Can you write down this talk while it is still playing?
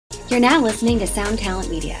You're now listening to Sound Talent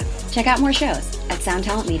Media. Check out more shows at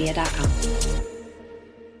soundtalentmedia.com.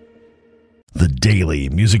 The Daily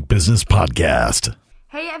Music Business Podcast.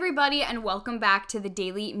 Hey everybody, and welcome back to the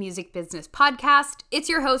Daily Music Business Podcast. It's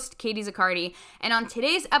your host, Katie Zaccardi, and on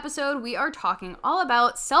today's episode, we are talking all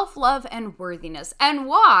about self-love and worthiness, and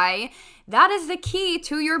why that is the key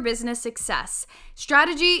to your business success.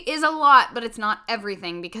 Strategy is a lot, but it's not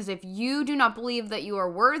everything, because if you do not believe that you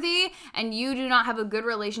are worthy, and you do not have a good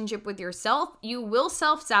relationship with yourself, you will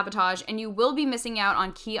self-sabotage, and you will be missing out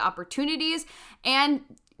on key opportunities, and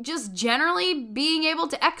just generally being able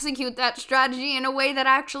to execute that strategy in a way that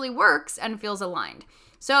actually works and feels aligned.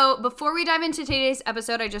 So before we dive into today's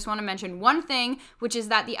episode, I just want to mention one thing, which is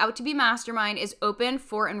that the Out to Be Mastermind is open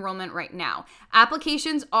for enrollment right now.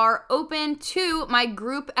 Applications are open to my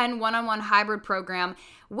group and one-on-one hybrid program,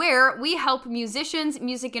 where we help musicians,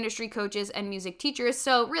 music industry coaches, and music teachers,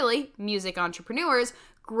 so really music entrepreneurs,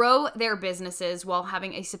 grow their businesses while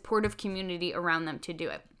having a supportive community around them to do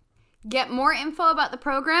it. Get more info about the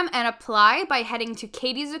program and apply by heading to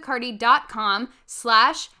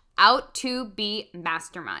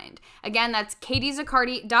katiezaccardi.com/out-to-be-mastermind. Again, that's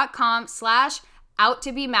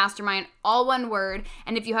katiezaccardi.com/out-to-be-mastermind, all one word.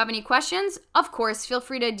 And if you have any questions, of course, feel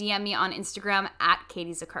free to DM me on Instagram at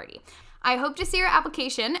katiezaccardi. I hope to see your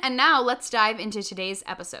application, and now let's dive into today's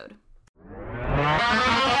episode.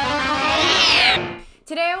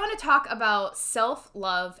 Today I want to talk about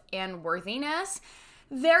self-love and worthiness.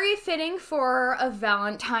 Very fitting for a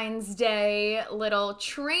Valentine's Day little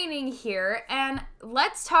training here, and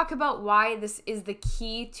let's talk about why this is the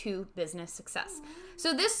key to business success.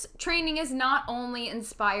 So this training is not only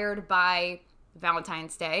inspired by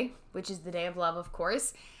Valentine's Day, which is the day of love, of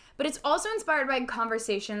course, but it's also inspired by a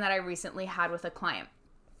conversation that I recently had with a client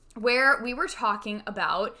where we were talking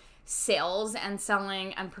about sales and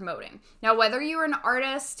selling and promoting. Now, whether you're an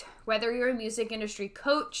artist, whether you're a music industry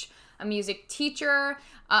coach, a music teacher,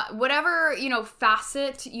 whatever,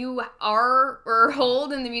 facet you are or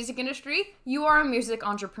hold in the music industry, you are a music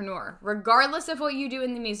entrepreneur. Regardless of what you do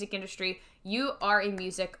in the music industry, you are a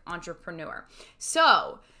music entrepreneur.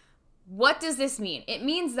 So, what does this mean? It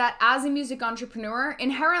means that as a music entrepreneur,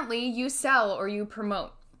 inherently you sell or you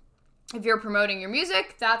promote. If you're promoting your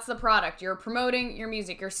music, that's the product. You're promoting your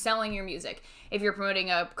music. You're selling your music. If you're promoting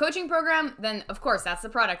a coaching program, then of course that's the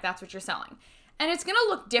product. That's what you're selling. And it's going to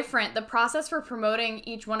look different. The process for promoting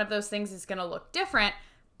each one of those things is going to look different.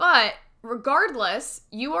 But regardless,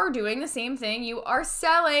 you are doing the same thing. You are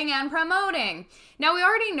selling and promoting. Now, we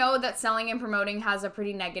already know that selling and promoting has a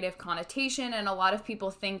pretty negative connotation. And a lot of people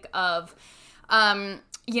think of,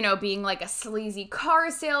 being like a sleazy car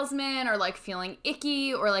salesman, or like feeling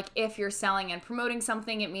icky, or like if you're selling and promoting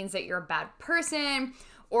something, it means that you're a bad person.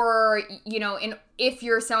 Or, if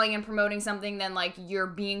you're selling and promoting something, then like you're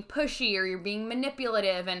being pushy or you're being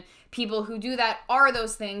manipulative, and people who do that are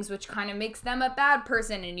those things, which kind of makes them a bad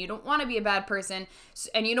person, and you don't want to be a bad person,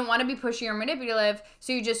 and you don't want to be pushy or manipulative,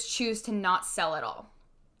 so you just choose to not sell at all.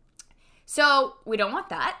 So we don't want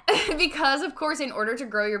that because, of course, in order to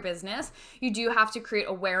grow your business, you do have to create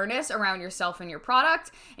awareness around yourself and your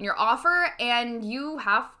product and your offer, and you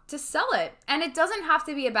have to sell it. And it doesn't have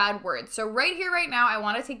to be a bad word. So right here, right now, I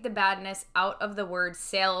want to take the badness out of the word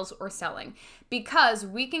sales or selling, because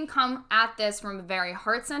we can come at this from a very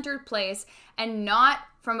heart-centered place and not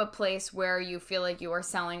from a place where you feel like you are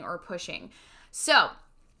selling or pushing. So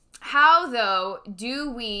how, though,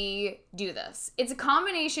 do we do this? It's a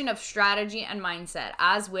combination of strategy and mindset.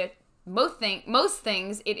 As with most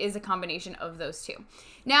things, it is a combination of those two.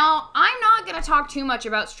 Now, I'm not going to talk too much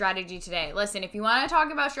about strategy today. Listen, if you want to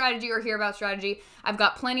talk about strategy or hear about strategy, I've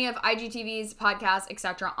got plenty of IGTVs, podcasts,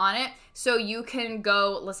 etc. on it, so you can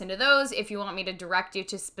go listen to those. If you want me to direct you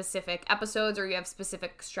to specific episodes or you have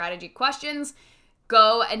specific strategy questions,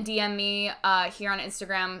 go and DM me here on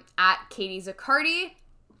Instagram at Katie Zaccardi,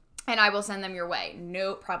 and I will send them your way.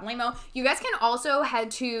 No problemo. You guys can also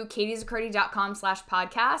head to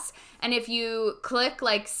katiezaccardi.com/podcasts. And if you click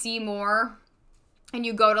like see more and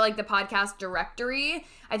you go to like the podcast directory,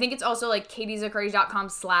 I think it's also like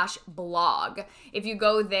katiezaccardi.com/blog. If you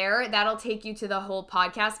go there, that'll take you to the whole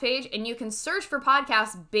podcast page, and you can search for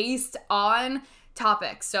podcasts based on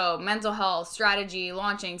topics. So mental health, strategy,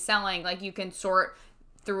 launching, selling, like you can sort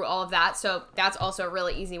through all of that. So that's also a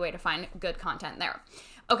really easy way to find good content there.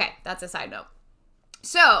 Okay, that's a side note.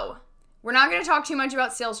 So we're not going to talk too much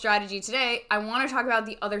about sales strategy today. I want to talk about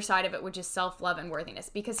the other side of it, which is self-love and worthiness.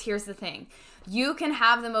 Because here's the thing. You can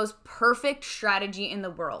have the most perfect strategy in the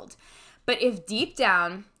world, but if deep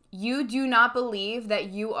down you do not believe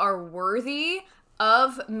that you are worthy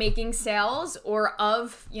of making sales or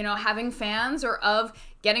of, having fans or of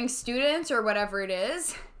getting students or whatever it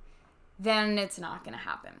is, then it's not going to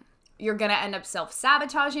happen. You're going to end up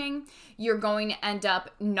self-sabotaging. You're going to end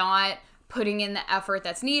up not putting in the effort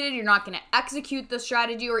that's needed. You're not going to execute the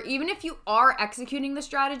strategy, or even if you are executing the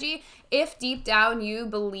strategy, if deep down you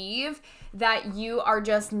believe that you are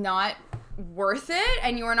just not worth it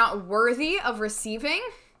and you are not worthy of receiving,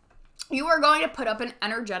 you are going to put up an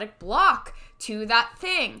energetic block to that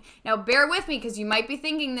thing. Now, bear with me because you might be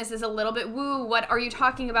thinking this is a little bit woo. What are you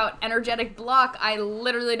talking about? Energetic block? I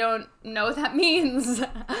literally don't know what that means.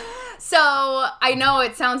 So I know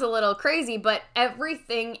it sounds a little crazy, but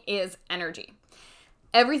everything is energy.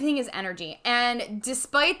 Everything is energy. And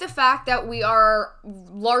despite the fact that we are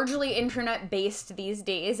largely internet based these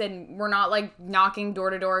days, and we're not like knocking door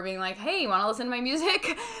to door being like, hey, you want to listen to my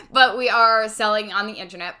music? But we are selling on the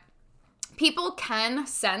internet. People can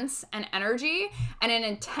sense an energy and an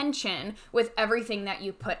intention with everything that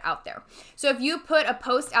you put out there. So if you put a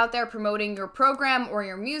post out there promoting your program or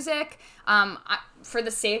your music, for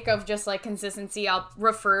the sake of just like consistency, I'll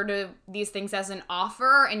refer to these things as an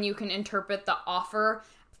offer, and you can interpret the offer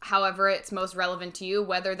however it's most relevant to you,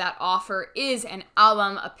 whether that offer is an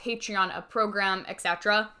album, a Patreon, a program,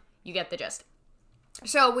 etc. You get the gist.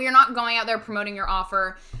 So we are not going out there promoting your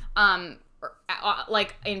offer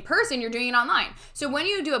like in person. You're doing it online. So when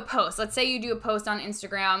you do a post, let's say you do a post on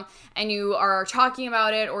Instagram and you are talking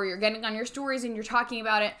about it, or you're getting on your stories and you're talking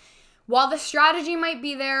about it, while the strategy might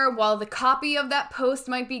be there, while the copy of that post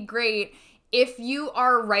might be great, if you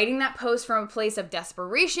are writing that post from a place of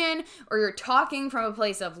desperation, or you're talking from a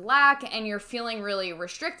place of lack and you're feeling really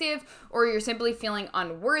restrictive, or you're simply feeling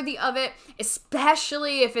unworthy of it,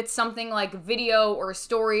 especially if it's something like video or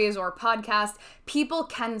stories or podcast, people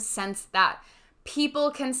can sense that.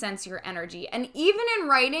 People can sense your energy. And even in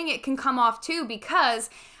writing, it can come off too, because,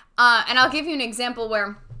 and I'll give you an example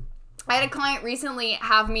where I had a client recently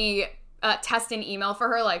have me test an email for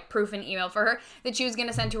her, like proof an email for her that she was going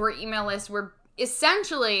to send to her email list, where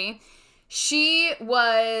essentially she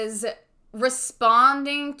was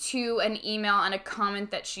responding to an email and a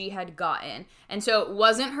comment that she had gotten. And so it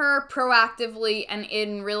wasn't her proactively and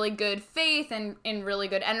in really good faith and in really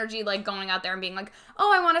good energy, like going out there and being like,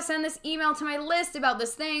 oh, I want to send this email to my list about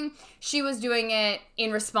this thing. She was doing it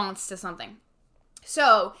in response to something.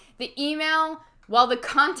 So the email, while the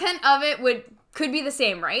content of it could be the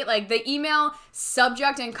same, right? Like the email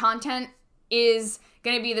subject and content is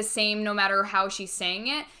going to be the same no matter how she's saying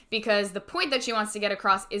it, because the point that she wants to get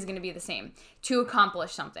across is going to be the same to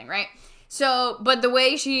accomplish something, right? So, but the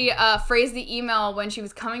way she phrased the email when she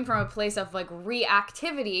was coming from a place of like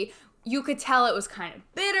reactivity, you could tell it was kind of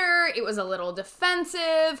bitter. It was a little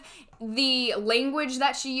defensive. The language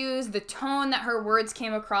that she used, the tone that her words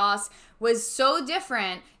came across was so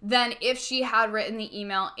different than if she had written the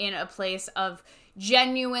email in a place of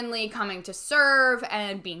genuinely coming to serve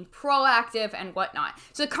and being proactive and whatnot.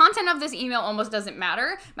 So the content of this email almost doesn't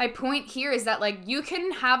matter. My point here is that like you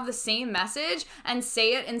can have the same message and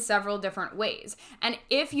say it in several different ways. And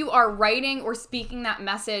if you are writing or speaking that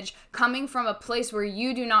message coming from a place where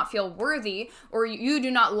you do not feel worthy, or you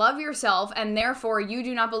do not love yourself, and therefore you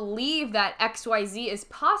do not believe that XYZ is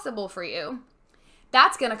possible for you,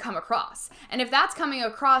 that's going to come across. And if that's coming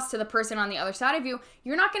across to the person on the other side of you,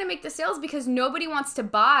 you're not going to make the sales, because nobody wants to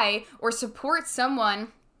buy or support someone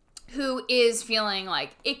who is feeling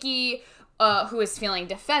like icky, who is feeling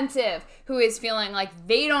defensive, who is feeling like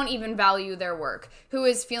they don't even value their work, who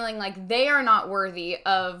is feeling like they are not worthy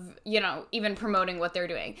of, even promoting what they're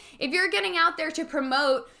doing. If you're getting out there to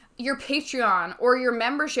promote your Patreon or your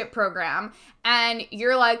membership program and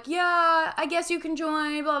you're like, yeah, I guess you can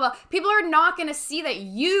join, blah, blah, people are not going to see that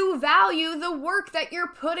you value the work that you're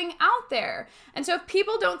putting out there. And so if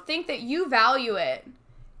people don't think that you value it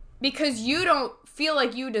because you don't feel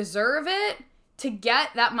like you deserve it to get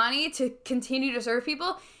that money to continue to serve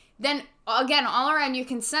people, then again, all around you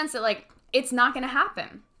can sense that like it's not going to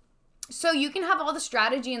happen. So you can have all the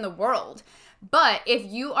strategy in the world, but if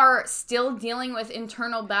you are still dealing with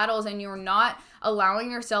internal battles and you're not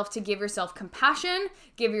allowing yourself to give yourself compassion,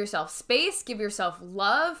 give yourself space, give yourself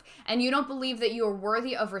love, and you don't believe that you are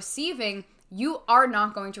worthy of receiving, you are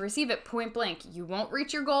not going to receive it, point blank. You won't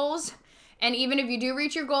reach your goals. And even if you do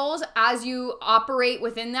reach your goals, as you operate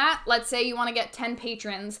within that, let's say you want to get 10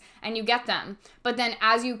 patrons and you get them. But then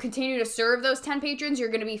as you continue to serve those 10 patrons, you're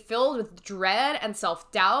going to be filled with dread and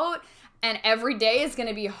self-doubt. And every day is going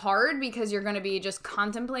to be hard because you're going to be just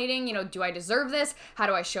contemplating, do I deserve this? How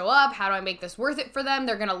do I show up? How do I make this worth it for them?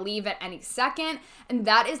 They're going to leave at any second. And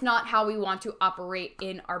that is not how we want to operate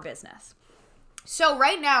in our business. So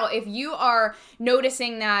right now, if you are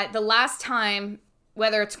noticing that the last time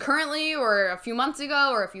whether it's currently or a few months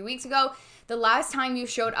ago or a few weeks ago, the last time you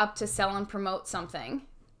showed up to sell and promote something.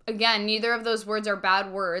 Again, neither of those words are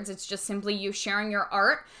bad words. It's just simply you sharing your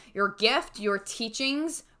art, your gift, your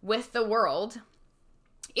teachings with the world.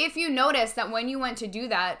 If you notice that when you went to do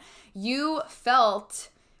that, you felt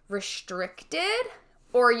restricted,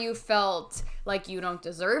 or you felt like you don't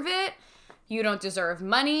deserve it, you don't deserve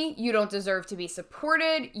money, you don't deserve to be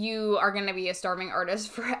supported, you are going to be a starving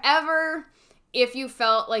artist forever, if you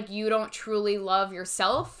felt like you don't truly love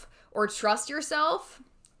yourself or trust yourself,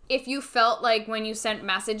 if you felt like when you sent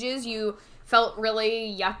messages, you felt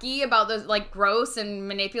really yucky about those, like gross and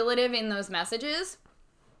manipulative in those messages,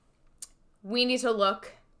 we need to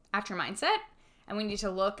look at your mindset, and we need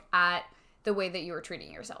to look at the way that you are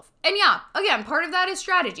treating yourself. And yeah, again, part of that is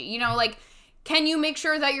strategy. You know, like, can you make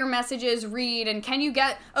sure that your messages read, and can you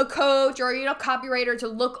get a coach or, you know, copywriter to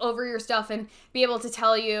look over your stuff and be able to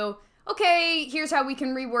tell you, okay, here's how we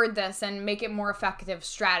can reword this and make it more effective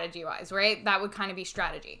strategy-wise, right? That would kind of be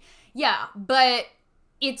strategy. Yeah, but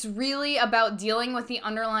it's really about dealing with the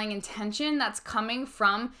underlying intention that's coming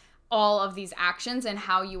from all of these actions, and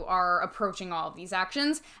how you are approaching all of these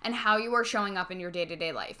actions, and how you are showing up in your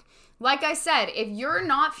day-to-day life. Like I said, if you're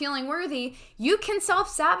not feeling worthy, you can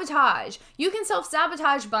self-sabotage. You can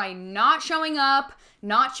self-sabotage by not showing up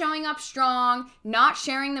strong, not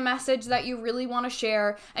sharing the message that you really want to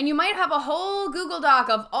share. And you might have a whole Google Doc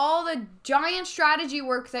of all the giant strategy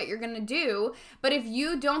work that you're going to do. But if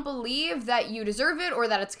you don't believe that you deserve it or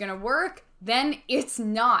that it's going to work, then it's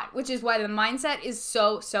not, which is why the mindset is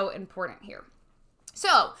so, so important here.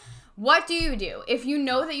 So what do you do if you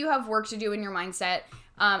know that you have work to do in your mindset?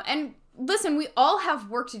 And listen, we all have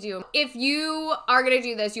work to do. If you are going to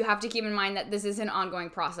do this, you have to keep in mind that this is an ongoing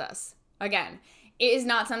process. Again, it is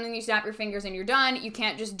not something you snap your fingers and you're done. You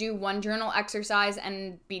can't just do one journal exercise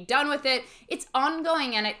and be done with it. It's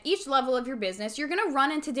ongoing, and at each level of your business, you're going to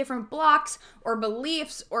run into different blocks or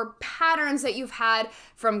beliefs or patterns that you've had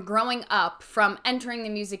from growing up, from entering the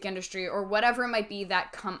music industry, or whatever it might be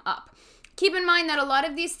that come up. Keep in mind that a lot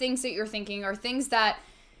of these things that you're thinking are things that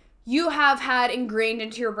you have had ingrained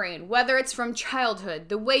into your brain, whether it's from childhood,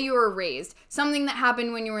 the way you were raised, something that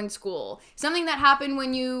happened when you were in school, something that happened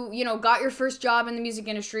when you got your first job in the music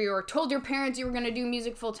industry, or told your parents you were going to do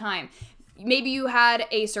music full time. Maybe you had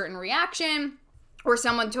a certain reaction, or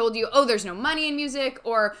someone told you, oh, there's no money in music,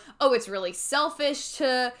 or, oh, it's really selfish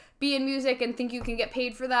to be in music and think you can get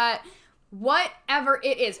paid for that. Whatever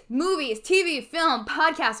it is, movies, TV, film,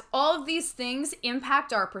 podcasts, all of these things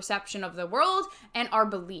impact our perception of the world and our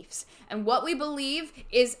beliefs. And what we believe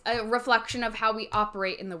is a reflection of how we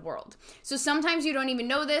operate in the world. So sometimes you don't even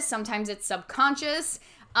know this, sometimes it's subconscious,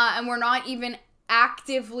 and we're not even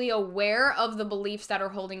actively aware of the beliefs that are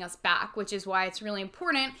holding us back, which is why it's really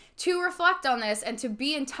important to reflect on this and to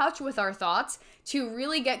be in touch with our thoughts, to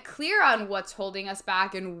really get clear on what's holding us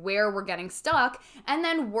back and where we're getting stuck, and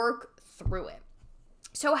then work through it.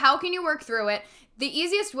 So how can you work through it? The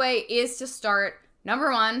easiest way is to start,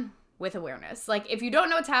 number one, with awareness. Like, if you don't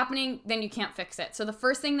know what's happening, then you can't fix it. So the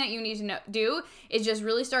first thing that you need to do is just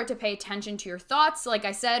really start to pay attention to your thoughts. Like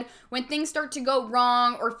I said, when things start to go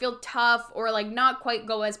wrong or feel tough or like not quite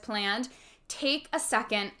go as planned, take a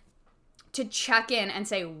second to check in and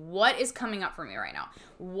say, what is coming up for me right now?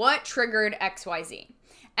 What triggered XYZ?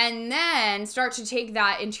 And then start to take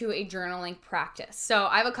that into a journaling practice. So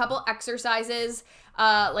I have a couple exercises,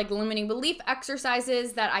 like limiting belief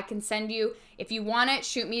exercises that I can send you. If you want it,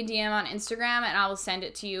 shoot me a DM on Instagram and I will send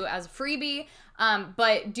it to you as a freebie.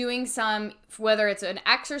 But doing some, whether it's an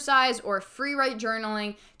exercise or free write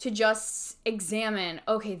journaling, to just examine,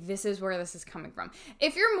 okay, this is where this is coming from.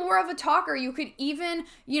 If you're more of a talker, you could even,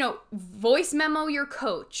 voice memo your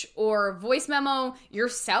coach or voice memo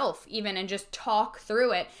yourself even, and just talk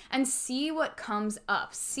through it and see what comes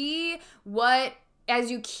up. See what, as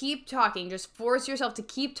you keep talking, just force yourself to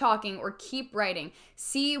keep talking or keep writing.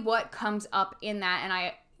 See what comes up in that.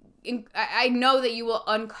 And I know that you will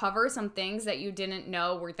uncover some things that you didn't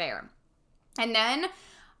know were there. And then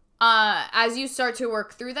as you start to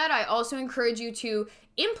work through that, I also encourage you to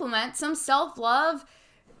implement some self-love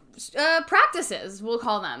practices, we'll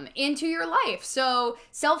call them, into your life. So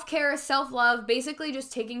self-care, self-love, basically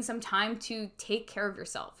just taking some time to take care of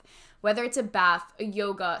yourself. Whether it's a bath, a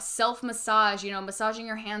yoga, self-massage, massaging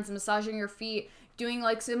your hands, massaging your feet, doing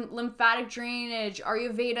like some lymphatic drainage,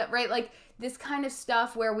 Ayurveda, right? Like this kind of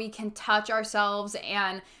stuff where we can touch ourselves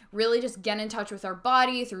and really just get in touch with our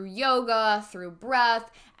body through yoga, through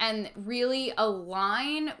breath, and really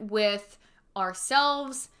align with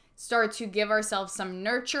ourselves, start to give ourselves some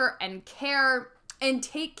nurture and care, and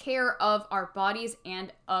take care of our bodies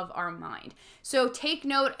and of our mind. So take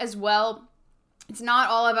note as well. It's not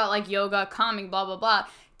all about like yoga, calming, blah, blah, blah.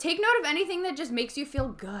 Take note of anything that just makes you feel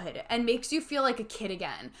good and makes you feel like a kid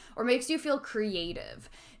again, or makes you feel creative.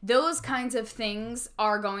 Those kinds of things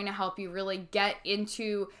are going to help you really get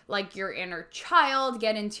into like your inner child,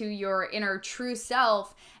 get into your inner true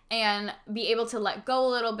self, and be able to let go a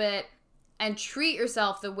little bit and treat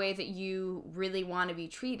yourself the way that you really want to be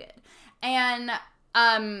treated. And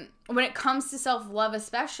when it comes to self-love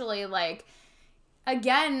especially, like,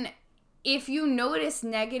 again, if you notice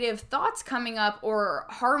negative thoughts coming up or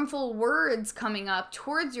harmful words coming up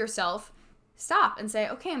towards yourself, stop and say,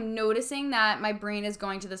 okay, I'm noticing that my brain is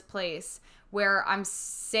going to this place where I'm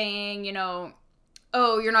saying, you know,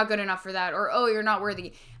 oh, you're not good enough for that, or oh, you're not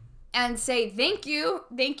worthy. And say, thank you,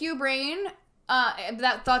 brain.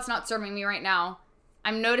 That thought's not serving me right now.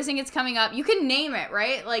 I'm noticing it's coming up. You can name it,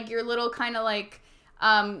 right? Like your little kind of like,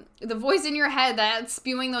 the voice in your head that's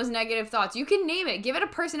spewing those negative thoughts. You can name it. Give it a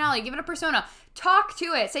personality. Give it a persona. Talk to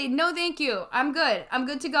it. Say, no, thank you. I'm good. I'm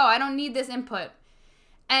good to go. I don't need this input.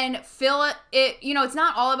 And fill it. You know, it's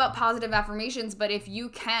not all about positive affirmations, but if you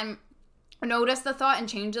can notice the thought and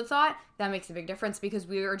change the thought, that makes a big difference, because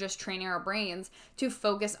we are just training our brains to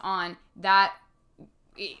focus on that,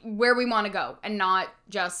 where we want to go, and not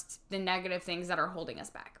just the negative things that are holding us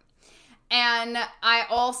back. And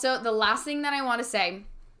the last thing that I want to say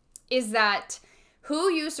is that who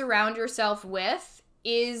you surround yourself with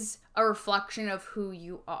is a reflection of who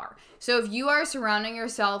you are. So if you are surrounding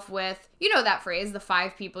yourself with, you know that phrase, the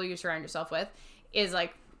 5 people you surround yourself with is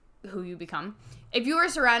like who you become. If you are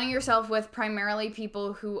surrounding yourself with primarily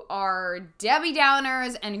people who are Debbie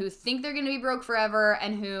Downers and who think they're going to be broke forever,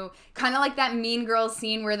 and who kind of like that Mean Girls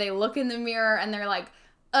scene where they look in the mirror and they're like,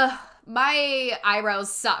 ugh, my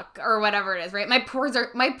eyebrows suck, or whatever it is, right? My pores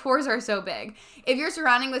are so big. If you're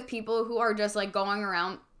surrounding with people who are just like going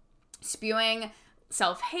around spewing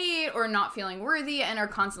self-hate or not feeling worthy and are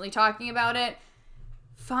constantly talking about it,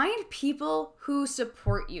 find people who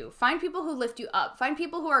support you. Find people who lift you up. Find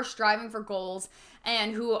people who are striving for goals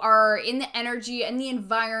and who are in the energy and the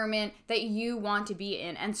environment that you want to be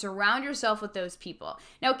in, and surround yourself with those people.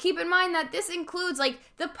 Now, keep in mind that this includes like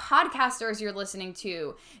the podcasters you're listening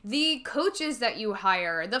to, the coaches that you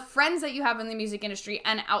hire, the friends that you have in the music industry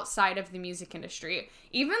and outside of the music industry,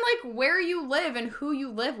 even like where you live and who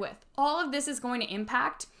you live with. All of this is going to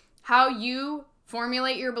impact how you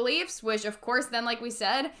formulate your beliefs, which of course then, like we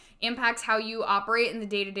said, impacts how you operate in the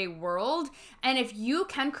day-to-day world. And if you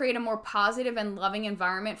can create a more positive and loving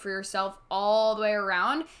environment for yourself all the way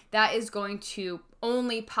around, that is going to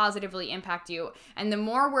only positively impact you. And the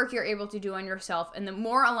more work you're able to do on yourself and the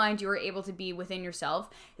more aligned you are able to be within yourself,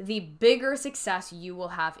 the bigger success you will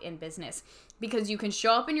have in business. Because you can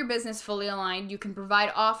show up in your business fully aligned, you can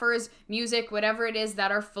provide offers, music, whatever it is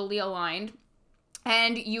that are fully aligned,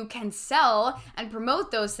 and you can sell and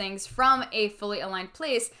promote those things from a fully aligned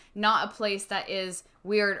place, not a place that is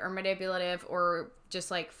weird or manipulative or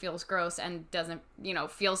just like feels gross and doesn't,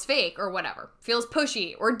 feels fake or whatever, feels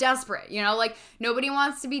pushy or desperate, like nobody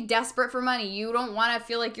wants to be desperate for money. You don't want to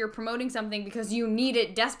feel like you're promoting something because you need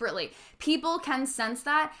it desperately. People can sense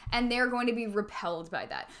that and they're going to be repelled by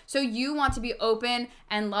that. So you want to be open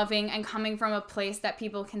and loving and coming from a place that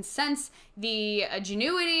people can sense the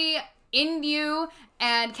genuity in you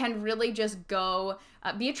and can really just go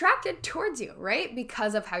be attracted towards you, right?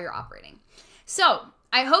 Because of how you're operating. So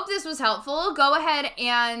I hope this was helpful. Go ahead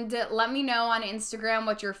and let me know on Instagram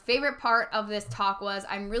what your favorite part of this talk was.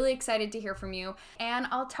 I'm really excited to hear from you, and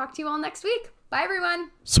I'll talk to you all next week. Bye,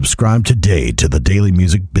 everyone. Subscribe today to the Daily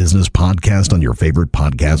Music Business Podcast on your favorite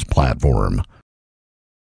podcast platform.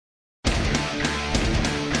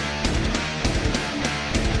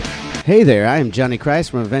 Hey there, I am Johnny Christ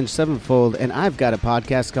from Avenged Sevenfold, and I've got a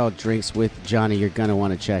podcast called Drinks with Johnny you're going to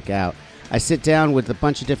want to check out. I sit down with a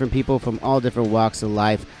bunch of different people from all different walks of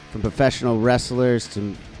life, from professional wrestlers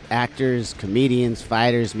to actors, comedians,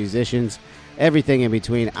 fighters, musicians, everything in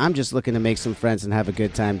between. I'm just looking to make some friends and have a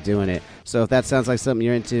good time doing it. So if that sounds like something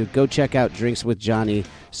you're into, go check out Drinks with Johnny,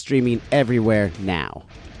 streaming everywhere now.